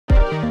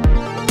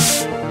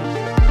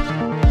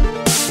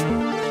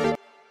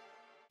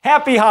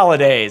Happy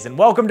holidays and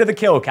welcome to the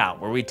Kill Count,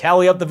 where we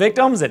tally up the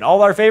victims in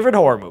all our favorite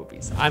horror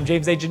movies. I'm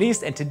James A.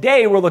 Janisse, and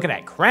today we're looking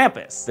at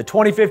Krampus, the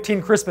 2015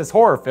 Christmas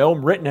horror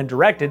film written and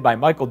directed by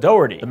Michael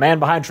Dougherty, the man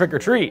behind Trick or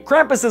Treat.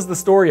 Krampus is the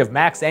story of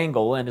Max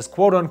Engel and his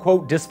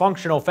quote-unquote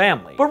dysfunctional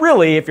family. But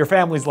really, if your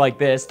family's like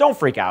this, don't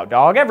freak out,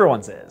 dog,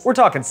 everyone's is. We're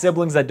talking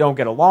siblings that don't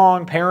get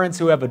along, parents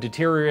who have a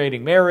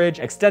deteriorating marriage,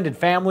 extended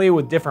family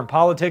with different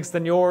politics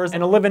than yours,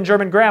 and a living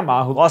German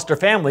grandma who lost her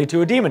family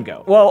to a demon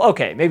goat. Well,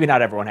 okay, maybe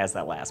not everyone has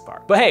that last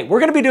part. But hey,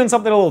 we're gonna be doing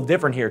something a little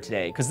different here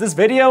today, because this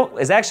video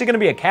is actually gonna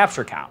be a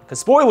capture count. Because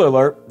spoiler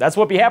alert, that's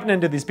what be happening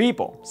to these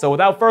people. So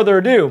without further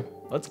ado,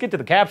 let's get to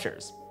the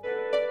captures.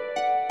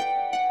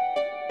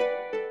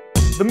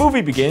 The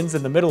movie begins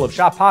in the middle of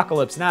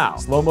Shopocalypse Now.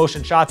 Slow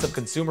motion shots of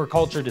consumer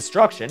culture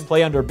destruction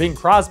play under Bing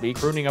Crosby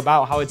crooning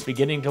about how it's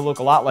beginning to look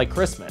a lot like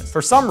Christmas.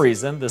 For some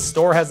reason, the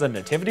store has a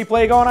nativity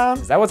play going on?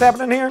 Is that what's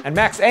happening here? And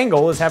Max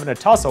Engel is having a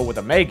tussle with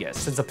a magus,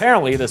 since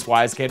apparently this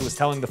wise kid was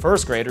telling the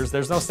first graders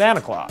there's no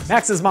Santa Claus.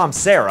 Max's mom,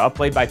 Sarah,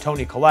 played by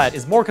Toni Collette,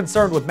 is more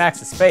concerned with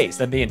Max's face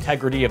than the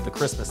integrity of the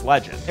Christmas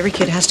legend. Every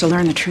kid has to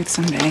learn the truth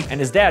someday.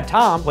 And his dad,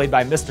 Tom, played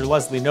by Mr.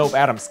 Leslie Knope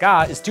Adam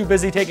Scott, is too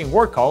busy taking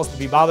work calls to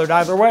be bothered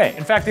either way.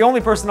 In fact, the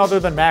only person other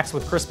than Max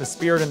with Christmas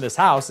spirit in this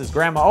house is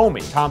Grandma Omi,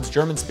 Tom's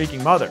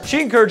German-speaking mother.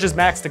 She encourages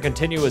Max to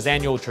continue his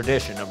annual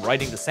tradition of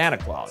writing to Santa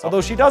Claus,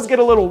 although she does get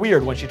a little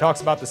weird when she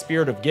talks about the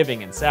spirit of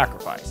giving and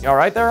sacrifice. You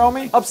alright there,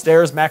 Omi?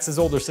 Upstairs, Max's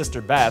older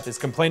sister Beth is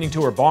complaining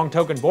to her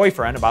bong-token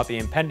boyfriend about the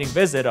impending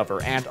visit of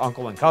her aunt,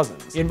 uncle, and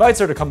cousins. He invites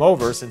her to come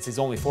over since he's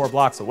only 4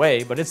 blocks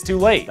away, but it's too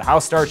late. The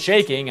house starts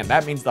shaking, and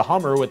that means the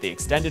Hummer with the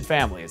extended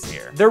family is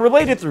here. They're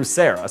related through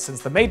Sarah,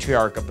 since the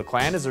matriarch of the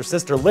clan is her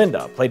sister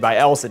Linda, played by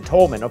Alison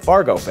Tolman of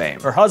Fargo fame.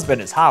 Her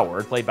husband is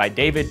Howard, played by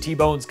David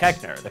T-Bones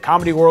Koechner, the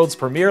comedy world's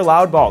premier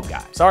loud bald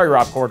guy. Sorry,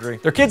 Rob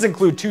Corddry. Their kids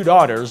include 2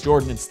 daughters,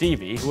 Jordan and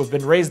Stevie, who have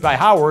been raised by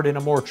Howard in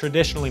a more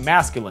traditionally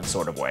masculine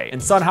sort of way,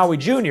 and son Howie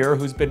Jr.,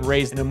 who's been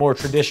raised in a more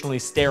traditionally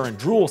stare and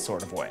drool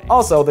sort of way.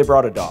 Also, they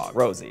brought a dog,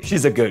 Rosie.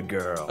 She's a good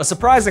girl. A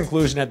surprise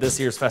inclusion at this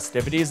year's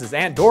festivities is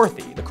Aunt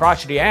Dorothy, the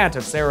crotchety aunt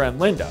of Sarah and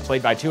Linda,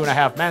 played by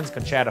 2.5 Men's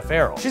Conchata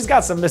Ferrell. She's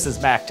got some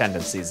Mrs. Mac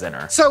tendencies in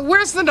her. So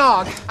where's the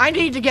dog? I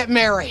need to get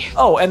Mary.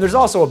 Oh, and there's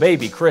also a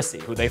baby, Chrissy,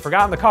 who they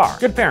forgot in the car.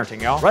 Good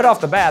parenting, y'all. Right off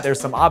the bat, there's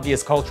some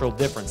obvious cultural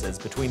differences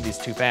between these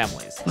 2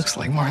 families. Looks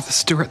like Martha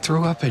Stewart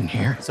threw up in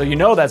here. So you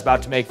know that's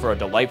about to make for a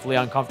delightfully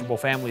uncomfortable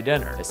family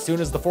dinner. As soon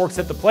as the forks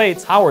hit the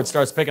plates, Howard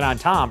starts picking on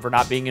Tom for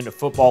not being into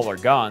football or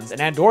guns, and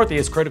Aunt Dorothy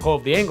is critical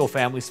of the Engel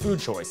family's food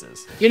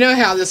choices. You know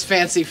how this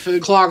fancy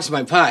food clogs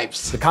my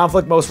pipes. The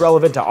conflict most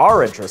relevant to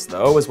our interest,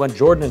 though, is when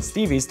Jordan and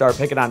Stevie start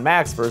picking on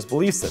Max for his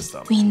belief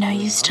system. We know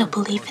you still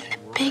believe in the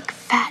big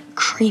fat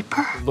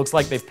creeper. It looks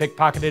like they've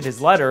pickpocketed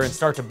his letter and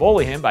start to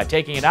bully him by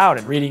taking it out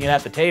and reading it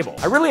at the table.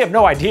 I really have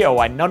no idea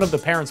why none of the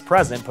parents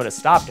present put a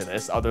stop to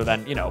this other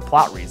than, you know,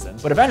 plot reason.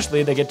 But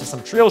eventually they get to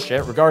some trill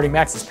shit regarding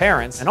Max's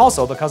parents and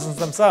also the cousins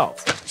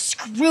themselves.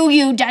 Screw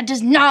you, Dad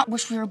does not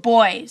wish we were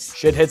boys.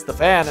 Shit hits the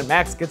fan and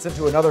Max gets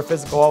into another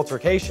physical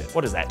altercation.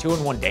 What is that, 2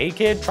 in 1 day,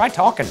 kid? Try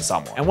talking to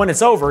someone. And when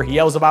it's over, he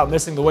yells about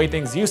missing the way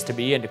things used to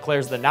be and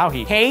declares that now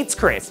he hates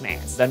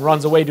Christmas, then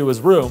runs away to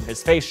his room,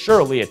 his face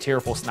surely a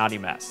tearful, snotty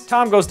mess.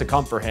 Tom goes to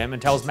comfort him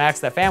and tells Max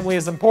that family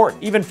is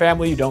important, even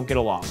family you don't get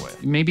along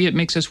with. Maybe it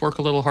makes us work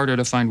a little harder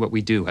to find what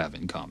we do have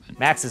in common.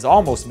 Max is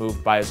almost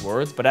moved by his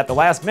words, but at the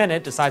last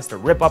minute decides to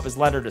rip up his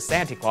letter to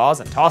Santa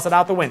Claus and toss it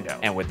out the window.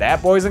 And with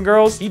that, boys and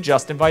girls, he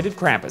just invited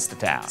Krampus to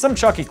town. Some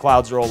Chucky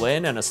clouds roll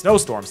in and a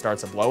snowstorm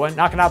starts a-blowing,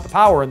 knocking out the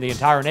power in the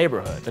entire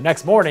neighborhood. The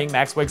next morning,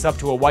 Max wakes up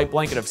to a white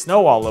blanket of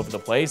snow all over the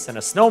place and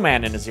a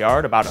snowman in his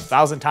yard about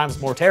 1,000 times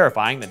more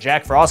terrifying than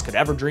Jack Frost could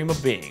ever dream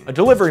of being. A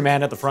delivery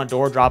man at the front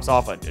door drops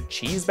off a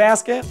cheese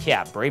basket?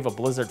 Yeah, brave a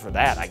blizzard for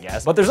that, I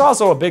guess. But there's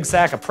also a big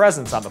sack of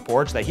presents on the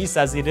porch that he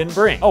says he didn't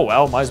bring. Oh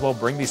well, might as well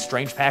bring these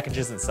strange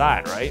packages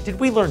inside, right? Did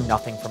we learn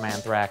nothing from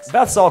Anthrax?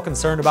 Beth's all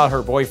concerned about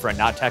her boyfriend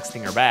not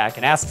texting her back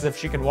and asks if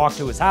she can walk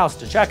to his house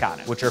to check on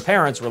him, which her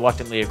parents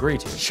reluctantly agree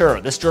to. Sure,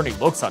 this journey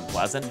looks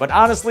unpleasant, but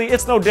honestly,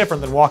 it's no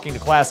different than walking to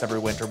class every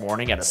winter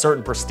morning at a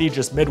certain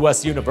prestigious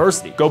Midwest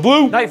university. Go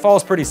blue! Night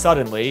falls pretty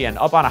suddenly, and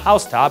up on a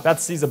housetop, Beth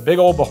sees a big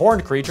old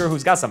behorned creature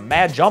who's got some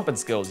mad jumping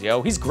skills,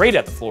 yo. He's great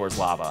at the floor is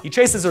lava. He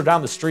chases her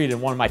down the street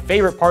in one of my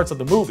favorite parts of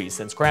the movie,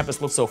 since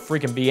Krampus looks so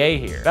freaking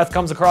BA here. Beth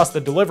comes across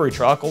the delivery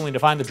truck only to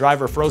find the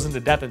driver frozen to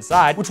death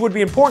inside, which would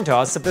be important to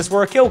us if this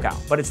were a kill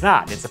count, but it's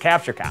not, it's a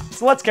capture count.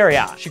 So let's carry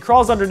on. She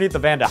crawls underneath the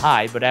van to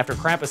hide, but after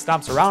Krampus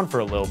stomps around for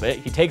a little bit,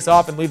 he takes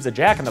off and leaves a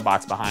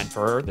jack-in-the-box behind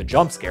for her, the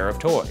jump scare of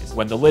toys.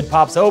 When the lid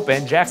pops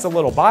open, Jack's a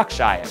little box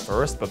shy at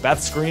first, but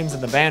Beth's screams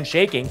and the van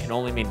shaking can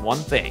only mean one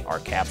thing: our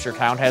capture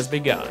count has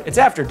begun. It's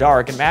after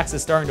dark, and Max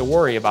is starting to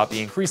worry about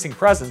the increasing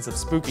presence of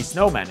spooky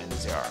snowmen in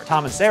his yard.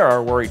 Tom and Sarah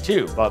are worried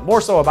too, but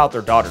more so about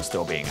their daughter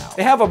still being out.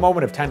 They have a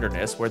moment of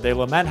tenderness where they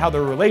lament how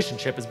their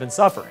relationship has been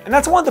suffering. And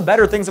that's one of the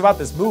better things about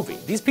this movie.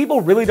 These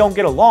people really don't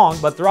get along,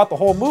 but throughout the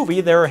whole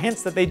movie, there are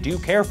hints that they do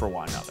care for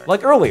one another.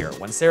 Like earlier,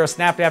 when Sarah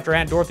snapped after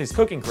Aunt Dorothy's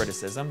cookie cooking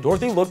criticism,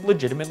 Dorothy looked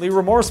legitimately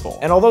remorseful.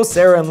 And although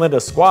Sarah and Linda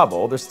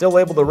squabble, they're still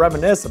able to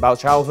reminisce about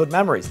childhood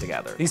memories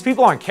together. These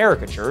people aren't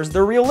caricatures,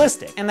 they're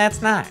realistic, and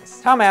that's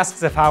nice. Tom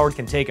asks if Howard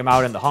can take him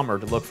out in the Hummer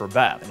to look for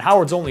Beth, and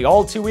Howard's only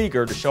all too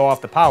eager to show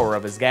off the power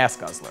of his gas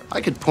guzzler. I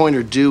could point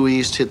her due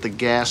east, hit the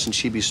gas, and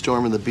she'd be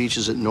storming the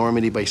beaches at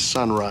Normandy by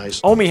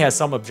sunrise. Omi has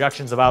some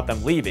objections about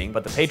them leaving,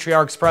 but the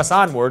patriarchs press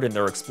onward in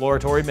their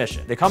exploratory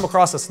mission. They come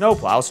across a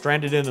snowplow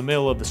stranded in the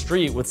middle of the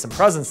street with some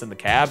presents in the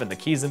cab and the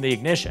keys in the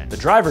ignition. The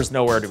driver's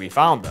nowhere to be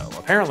found though,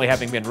 apparently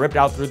having been ripped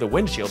out through the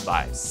windshield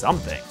by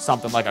something.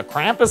 Something like a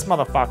Krampus,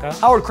 motherfucker.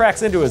 Howard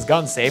cracks into his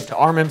gun safe to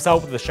arm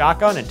himself with a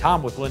shotgun and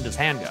Tom with Linda's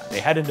handgun.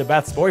 They head into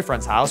Beth's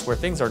boyfriend's house where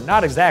things are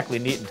not exactly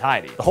neat and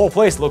tidy. The whole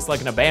place looks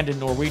like an abandoned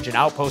Norwegian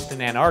outpost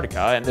in Antarctica,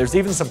 and there's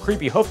even some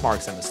creepy hoof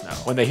marks in the snow.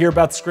 When they hear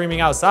Beth screaming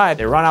outside,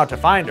 they run out to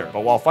find her,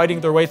 but while fighting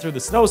their way through the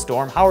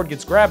snowstorm, Howard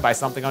gets grabbed by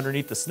something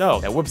underneath the snow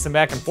that whips him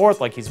back and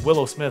forth like he's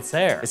Willow Smith's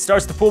hair. It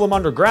starts to pull him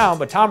underground,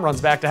 but Tom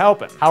runs back to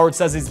help him. Howard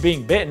says he's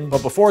being bitten,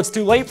 but before it's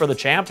too late for the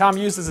champ, Tom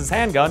uses his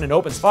handgun and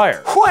opens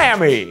fire.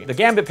 Whammy! The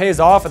gambit pays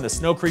off and the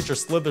snow creature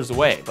slithers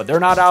away, but they're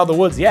not out of the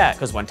woods yet,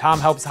 because when Tom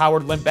helps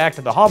Howard limp back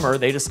to the Hummer,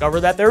 they discover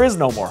that there is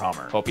no more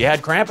Hummer. Hope you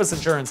had Krampus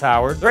insurance,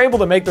 Howard. They're able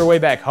to make their way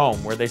back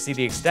home, where they see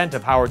the extent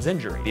of Howard's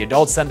injury. The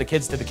adults send the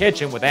kids to the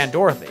kitchen with Aunt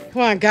Dorothy.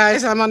 Come on,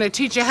 guys, I'm gonna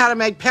teach you how to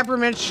make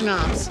peppermint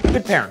schnapps.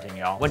 Good parenting,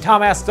 y'all. When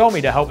Tom asks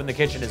Omi to help in the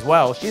kitchen as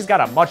well, she's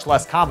got a much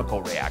less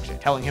comical reaction,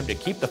 telling him to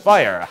keep the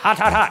fire hot,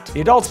 hot, hot.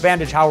 The adults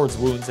bandage Howard's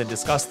wounds and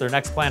discuss their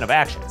next plan of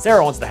action.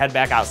 Sarah wants to head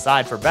back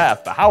outside for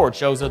Beth, but Howard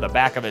shows her the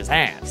back of his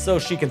hand, so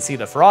she can see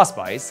the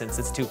frostbite since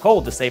it's too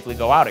cold to safely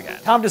go out again.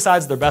 Tom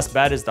decides their best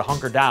bet is to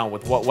hunker down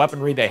with what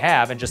weaponry they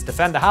have and just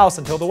defend the house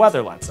until the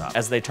weather lets up.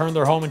 As they turn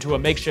their home into a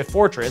makeshift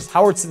fortress,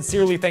 Howard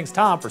sincerely thanks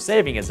Tom for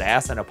saving his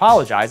ass and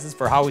apologizes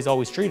for how he's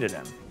always treated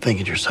him.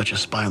 Thinking you're such a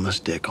spineless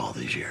dick all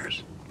these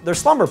years. Their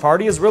slumber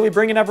party is really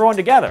bringing everyone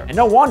together, and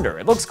no wonder,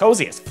 it looks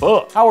cozy as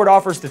fuck. Howard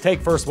offers to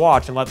take first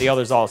watch and let the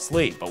others all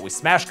sleep, but we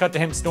smash cut to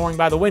him snoring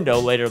by the window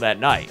later that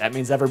night. That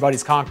means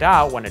everybody's conked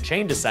out when a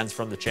chain descends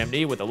from the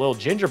chimney with a little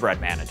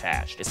gingerbread man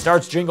attached. It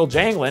starts jingle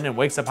jangling and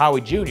wakes up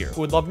Howie Jr., who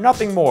would love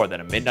nothing more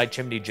than a midnight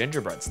chimney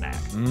gingerbread snack.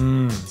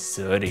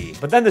 Sooty.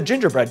 But then the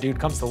gingerbread dude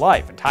comes to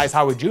life and ties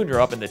Howie Jr.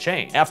 up in the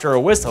chain. After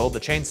a whistle, the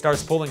chain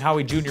starts pulling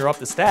Howie Jr. up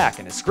the stack,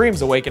 and his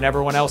screams awaken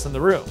everyone else in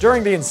the room.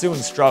 During the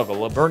ensuing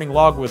struggle, a burning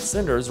log with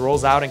cinders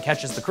rolls out and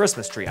catches the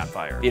Christmas tree on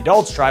fire. The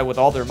adults try with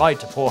all their might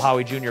to pull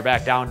Howie Jr.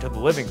 back down to the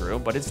living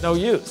room, but it's no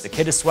use. The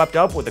kid is swept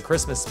up with the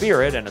Christmas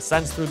spirit and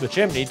ascends through the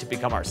chimney to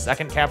become our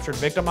second captured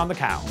victim on the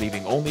count,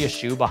 leaving only a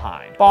shoe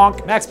behind.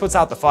 Bonk! Max puts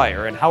out the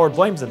fire, and Howard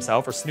blames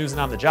himself for snoozing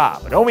on the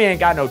job, but Omi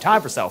ain't got no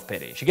time for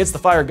self-pity. She gets the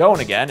fire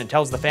going again and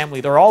tells the family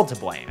they're all to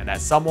blame, and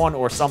that someone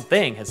or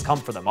something has come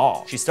for them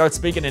all. She starts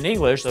speaking in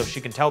English so she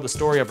can tell the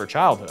story of her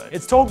childhood.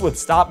 It's told with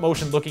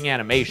stop-motion looking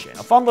animation,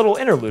 a fun little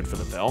interlude for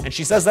the film, and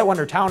she says that when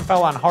her town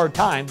fell on hard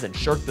times and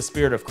shirked the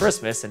spirit of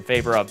Christmas in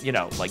favor of, you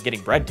know, like getting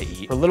bread to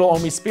eat, her little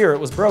Omi spirit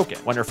was broken.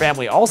 When her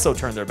family also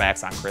turned their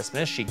backs on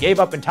Christmas, she gave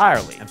up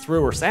entirely and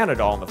threw her Santa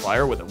doll in the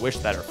fire with a wish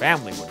that her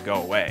family would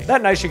go away.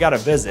 That night she got a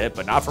visit,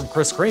 but not from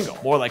Kris Kringle,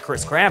 more like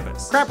Kris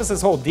Krampus. Krampus's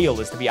whole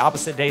deal is to be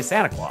opposite day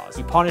Santa Claus.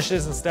 He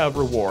punishes instead of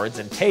rewards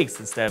and takes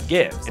instead of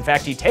gives. In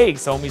fact, he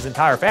takes Omi's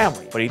entire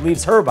family, but he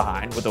leaves her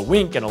behind with a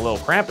wink and a little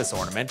Krampus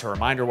ornament to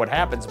remind her what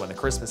happens when the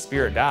Christmas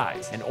spirit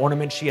dies, an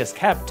ornament she has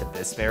kept to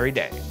this very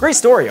day. Great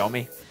story,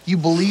 Omi. You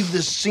believe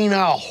this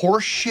senile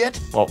horse shit?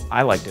 Well,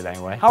 I liked it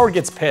anyway. Howard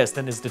gets pissed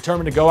and is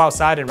determined to go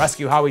outside and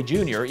rescue Howie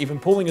Jr., even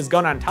pulling his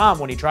gun on Tom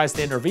when he tries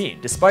to intervene,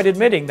 despite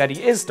admitting that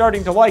he is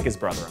starting to like his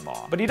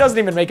brother-in-law. But he doesn't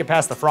even make it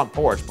past the front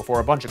porch before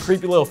a bunch of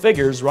creepy little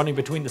figures running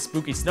between the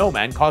spooky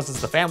snowmen causes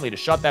the family to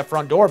shut that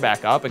front door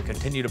back up and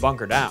continue to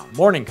bunker down.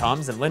 Morning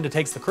comes and Linda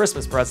takes the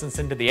Christmas presents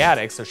into the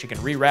attic so she can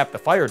rewrap the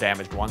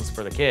fire-damaged ones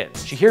for the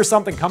kids. She hears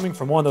something coming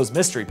from one of those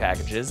mystery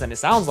packages and it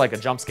sounds like a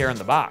jump scare in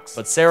the box,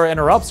 but Sarah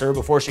interrupts her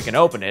before she can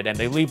open it and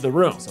they leave the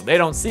room, so they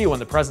don't see when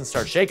the presents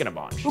start shaking a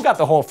bunch. Who got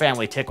the whole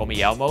family Tickle Me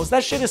Elmos?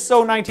 That shit is so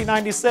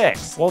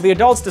 1996. While the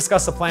adults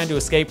discuss a plan to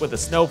escape with the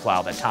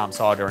snowplow that Tom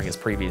saw during his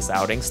previous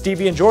outing,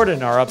 Stevie and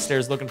Jordan are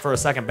upstairs looking for a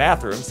second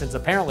bathroom since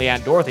apparently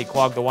Aunt Dorothy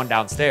clogged the one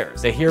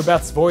downstairs. They hear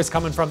Beth's voice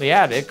coming from the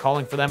attic,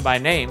 calling for them by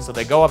name, so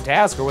they go up to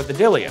ask her what the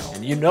dealio.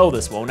 And you know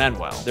this won't end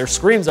well. Their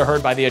screams are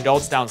heard by the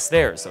adults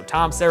downstairs, so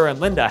Tom, Sarah, and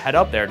Linda head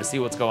up there to see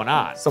what's going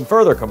on. Some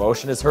further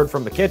commotion is heard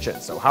from the kitchen,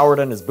 so Howard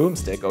and his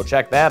boomstick go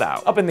check that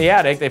out. Up in the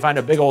attic, they find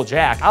a big old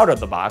Jack out of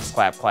the box,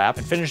 clap clap,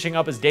 and finishing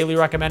up his daily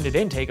recommended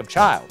intake of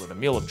child with a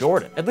meal of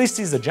Jordan. At least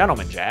he's a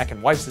gentleman, Jack,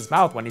 and wipes his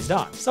mouth when he's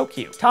done. So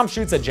cute. Tom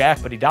shoots at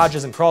Jack, but he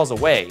dodges and crawls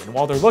away, and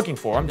while they're looking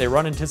for him, they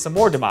run into some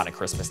more demonic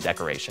Christmas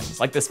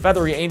decorations, like this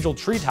feathery angel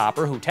tree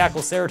topper who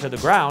tackles Sarah to the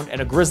ground,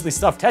 and a grizzly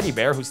stuffed teddy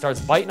bear who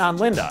starts biting on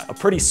Linda. A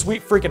pretty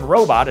sweet freaking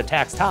robot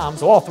attacks Tom,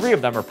 so all three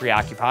of them are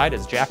preoccupied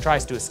as Jack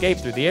tries to escape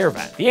through the air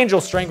vent. The angel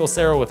strangles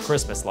Sarah with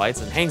Christmas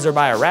lights and hangs her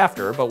by a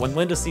rafter, but when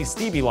Linda sees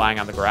Stevie lying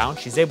on the ground,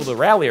 she's able to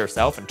rally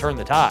herself and turn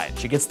the tide.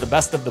 She gets the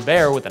best of the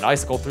bear with an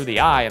icicle through the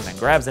eye and then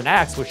grabs an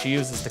axe which she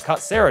uses to cut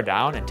Sarah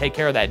down and take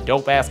care of that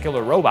dope-ass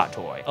killer robot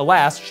toy.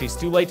 Alas, she's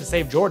too late to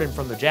save Jordan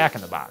from the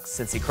Jack-in-the-Box,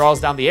 since he crawls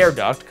down the air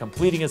duct,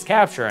 completing his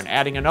capture and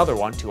adding another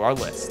one to our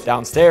list.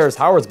 Downstairs,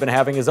 Howard's been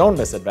having his own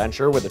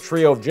misadventure with a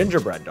trio of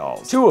gingerbread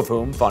dolls, two of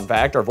whom, fun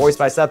fact, are voiced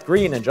by Seth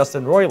Green and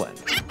Justin Roiland.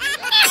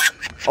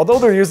 Although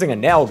they're using a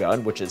nail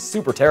gun, which is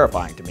super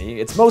terrifying to me,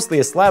 it's mostly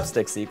a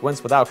slapstick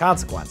sequence without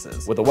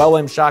consequences. With a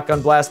well-aimed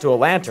shotgun blast to a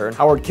lantern,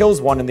 Howard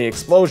kills one in the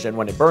explosion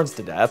when it burns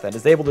to death and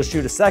is able to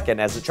shoot a second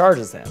as it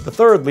charges him. The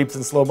third leaps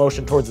in slow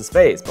motion towards his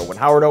face, but when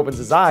Howard opens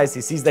his eyes,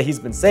 he sees that he's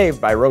been saved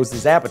by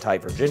Rosie's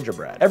appetite for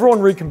gingerbread. Everyone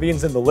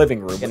reconvenes in the living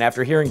room, and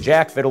after hearing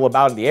Jack fiddle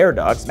about in the air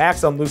ducts, Max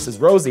unlooses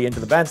Rosie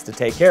into the vents to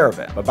take care of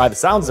him. But by the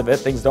sounds of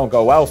it, things don't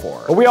go well for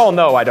her. But we all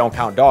know I don't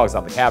count dogs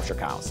on the capture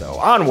count, so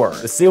onward!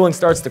 The ceiling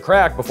starts to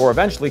crack before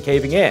eventually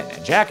caving in,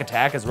 and Jack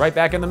Attack is right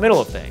back in the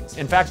middle of things.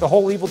 In fact, the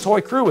whole evil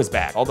toy crew is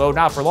back, although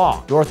not for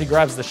long. Dorothy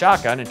grabs the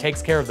shotgun and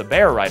takes care of the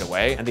bear right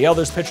away, and the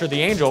others picture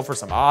the angel for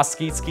some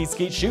skeet skeet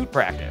skeet shoot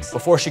practice.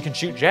 Before she can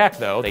shoot Jack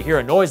though, they hear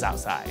a noise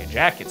outside, and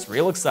Jack gets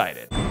real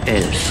excited.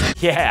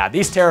 Yeah,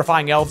 these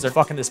terrifying elves are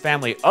fucking this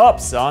family up,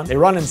 son. They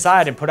run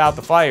inside and put out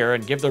the fire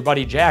and give their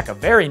buddy Jack a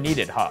very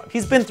needed hug.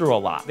 He's been through a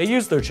lot. They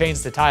use their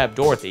chains to tie up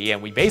Dorothy,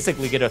 and we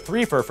basically get a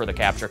threefer for the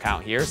capture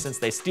count here, since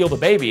they steal the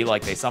baby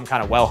like they some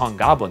kind of well-hung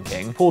Goblin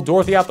King, pull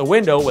Dorothy out the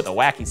window with a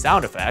wacky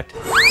sound effect,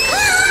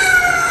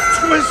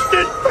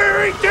 twisted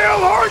fairy tale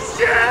horse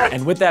shit!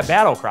 And with that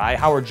battle cry,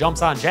 Howard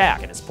jumps on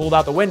Jack and is pulled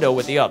out the window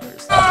with the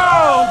others.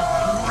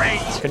 Oh, great!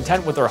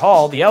 Content with their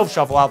haul, the elves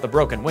shuffle out the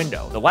broken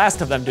window, the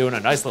last of them doing a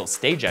nice little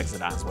stage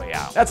exit on his way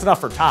out. That's enough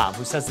for Tom,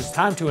 who says it's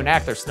time to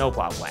enact their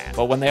snowplow plan.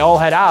 But when they all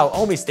head out,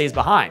 Omi stays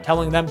behind,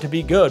 telling them to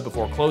be good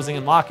before closing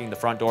and locking the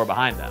front door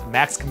behind them.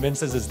 Max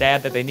convinces his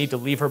dad that they need to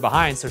leave her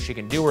behind so she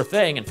can do her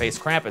thing and face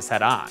Krampus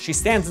head on. She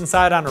stands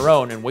inside on her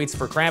own and waits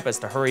for Krampus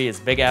to hurry his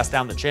big ass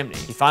down the chimney.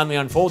 He finally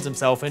unfolds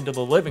himself into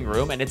the living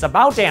room, and it's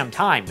about damn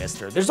time,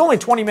 mister. There's only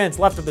 20 minutes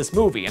left of this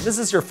movie, and this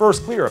is your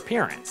first clear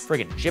appearance.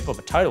 Friggin' jip of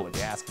a title if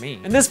you ask me.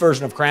 And this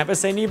version of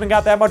Krampus ain't even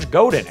got that much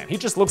goat in him. He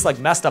just looks like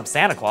messed up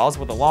Santa Claus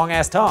with a long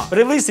ass tongue. But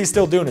at least he's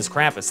still doing his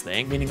Krampus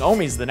thing, meaning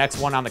Omi's the next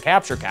one on the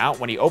capture count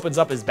when he opens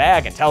up his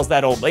bag and tells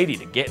that old lady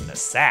to get in the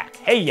sack.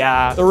 Hey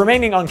ya! The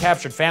remaining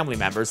uncaptured family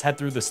members head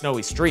through the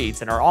snowy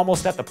streets and are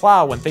almost at the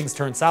plow when things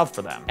turn south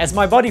for them. As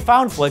my buddy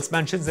Foundflix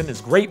mentions in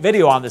his great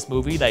video on this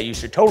movie that you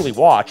should totally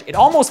watch, it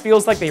almost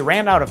feels like they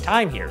ran out of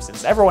time here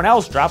since everyone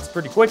else drops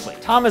pretty quickly.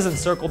 Tom is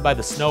encircled by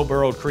the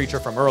snow-burrowed creature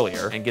from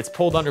earlier and gets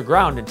pulled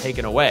underground and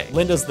taken away.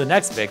 Linda's the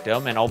next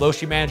victim, and although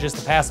she manages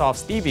to pass off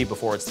Stevie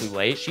before it's too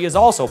late, she is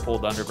also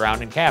pulled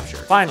underground and captured.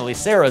 Finally,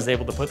 Sarah is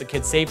able to put the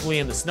kid safely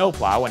in the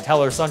snowplow and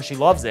tell her son she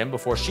loves him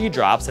before she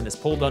drops and is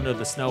pulled under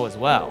the snow as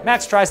well.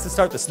 Max tries to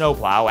start the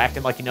snowplow,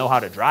 acting like you know how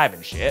to drive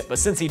and shit, but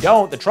since he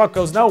don't, the truck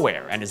goes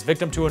nowhere and is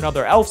victim to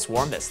another elf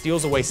swarm that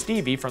steals away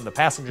Stevie from the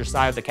passenger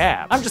side of the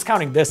cab. I'm just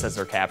counting this as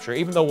her capture,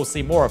 even though we'll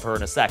see more of her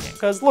in a second,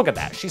 because look at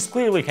that, she's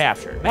clearly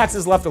captured. Max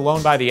is left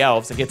alone by the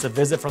elves and gets a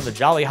visit from the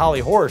Jolly Holly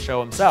Horror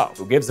Show himself,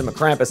 who gives him a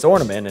Krampus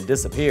ornament and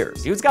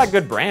disappears. Dude's got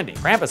good branding.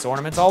 Krampus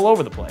ornaments all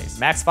over the place.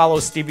 Max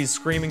follows Stevie's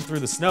screaming through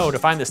the snow to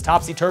find this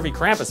topsy-turvy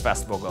Krampus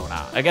festival going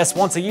on. I guess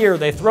once a year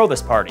they throw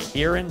this party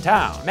here in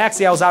town. Max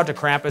yells out to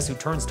Krampus, who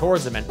turns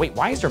towards him and, wait,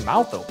 why is your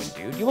mouth open,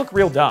 dude? You look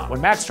real dumb.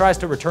 When Max tries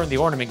to return the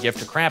ornament gift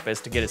to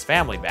Krampus to get his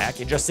family back,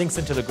 it just sinks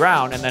into the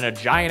ground and then a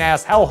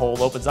giant-ass hellhole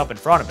opens up in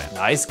front of him.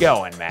 Nice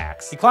going,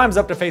 Max. He climbs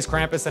up to face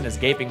Krampus and his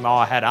gaping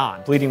maw head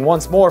on, pleading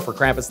once more for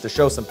Krampus to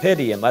show some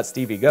pity and let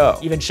Stevie go,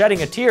 even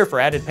shedding a tear for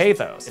added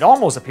pathos. It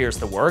almost appears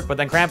to work, but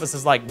then Krampus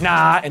is like,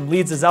 nah, and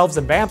leads his elves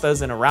and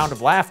banthas in a round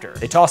of laughter.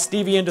 They toss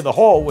Stevie into the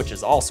hole, which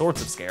is all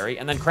sorts of scary,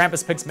 and then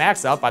Krampus picks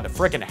Max up by the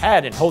frickin'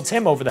 head and holds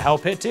him over the hell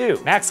pit too.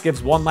 Max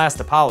gives one last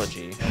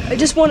apology. I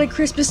just wanted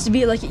Christmas to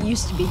be like it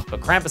used to be.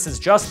 But Krampus's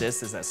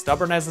justice is as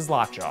stubborn as his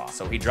lockjaw,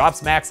 so he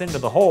drops Max into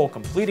the hole,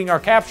 completing our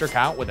capture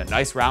count with a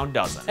nice round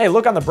dozen. Hey,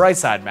 look on the bright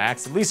side,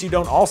 Max. At least you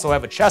don't also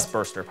have a chest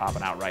burster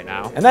popping out right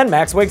now. And then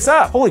Max wakes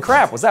up. Holy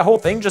crap, was that whole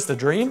thing just a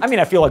dream? I mean,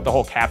 I feel like the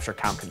whole capture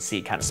count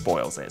conceit kind of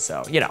spoils it,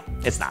 so, you know,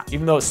 it's not.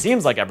 Even though it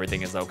seems like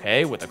everything is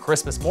okay, with a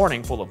Christmas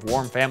morning full of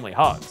warm family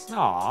hugs.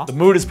 Aww. The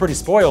mood is pretty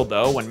spoiled,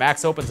 though, when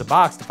Max opens a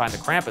box to find the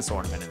Krampus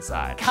ornament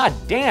inside. God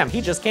damn,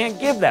 he just can't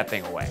give that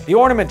thing away. The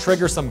ornament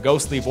triggers some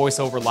ghostly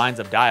voiceover lines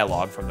of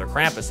dialogue from their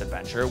Krampus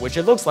adventure, which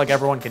it looks like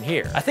everyone can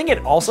hear. I think it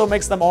also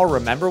makes them all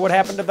remember what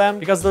happened to them,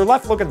 because they're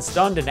left looking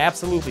stunned and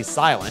absolutely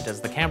silent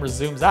as the camera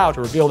zooms out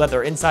to reveal that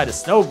they're inside a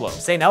snow globe,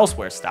 St.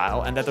 Elsewhere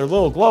style, and that their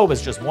little globe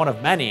is just one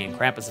of many in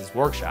Krampus's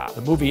workshop.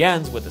 The movie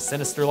ends with a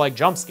sinister-like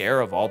jump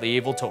scare of all the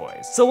evil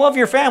toys. So love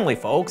your family,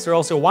 folks, or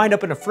else you'll wind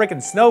up in a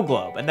frickin' snow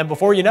globe, and then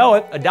before you know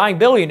it, a dying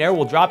billionaire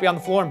will drop you on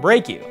the floor and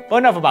break you. But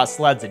enough about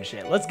sleds and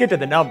shit, let's get to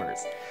the numbers.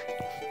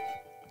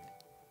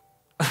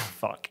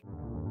 Fuck.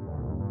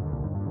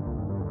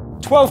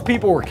 12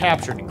 people were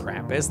captured in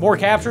Krampus, more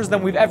captures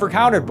than we've ever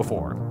counted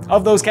before.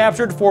 Of those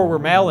captured, 4 were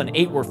male and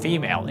 8 were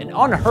female, an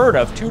unheard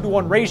of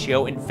 2-to-1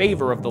 ratio in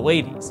favor of the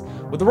ladies.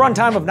 With a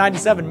runtime of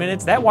 97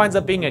 minutes, that winds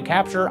up being a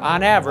capture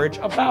on average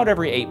about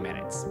every 8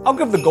 minutes. I'll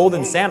give the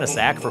Golden Santa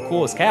Sack for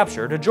coolest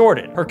capture to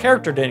Jordan. Her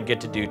character didn't get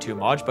to do too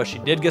much, but she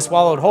did get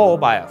swallowed whole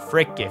by a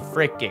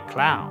fricky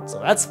clown, so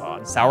that's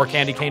fun. Sour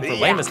Candy Cane for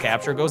lamest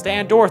capture goes to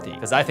Aunt Dorothy,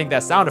 because I think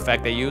that sound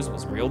effect they used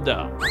was real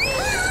dumb.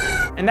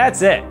 And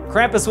that's it.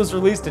 Krampus was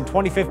released in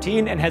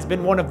 2015 and has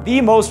been one of the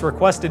most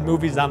requested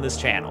movies on this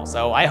channel,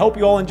 so I hope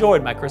you all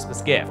enjoyed my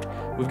Christmas gift.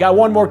 We've got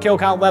one more kill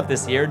count left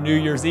this year, New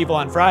Year's Eve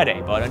on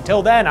Friday, but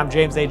until then, I'm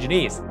James A.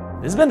 Janice.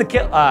 This has been the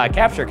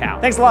capture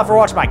count. Thanks a lot for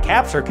watching my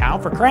capture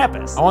count for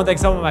Krampus. I want to thank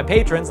some of my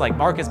patrons like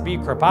Marcus B.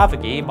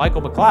 Krapovicki, Michael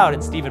MacLeod,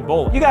 and Stephen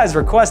Bolin. You guys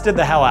requested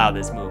the hell out of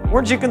this movie.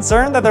 Weren't you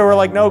concerned that there were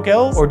like no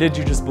kills? Or did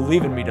you just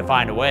believe in me to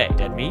find a way?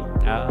 Dead meat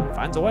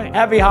finds a way.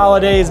 Happy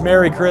holidays,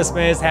 Merry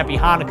Christmas, Happy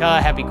Hanukkah,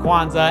 Happy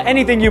Kwanzaa,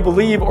 anything you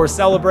believe or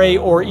celebrate,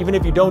 or even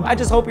if you don't, I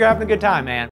just hope you're having a good time, man.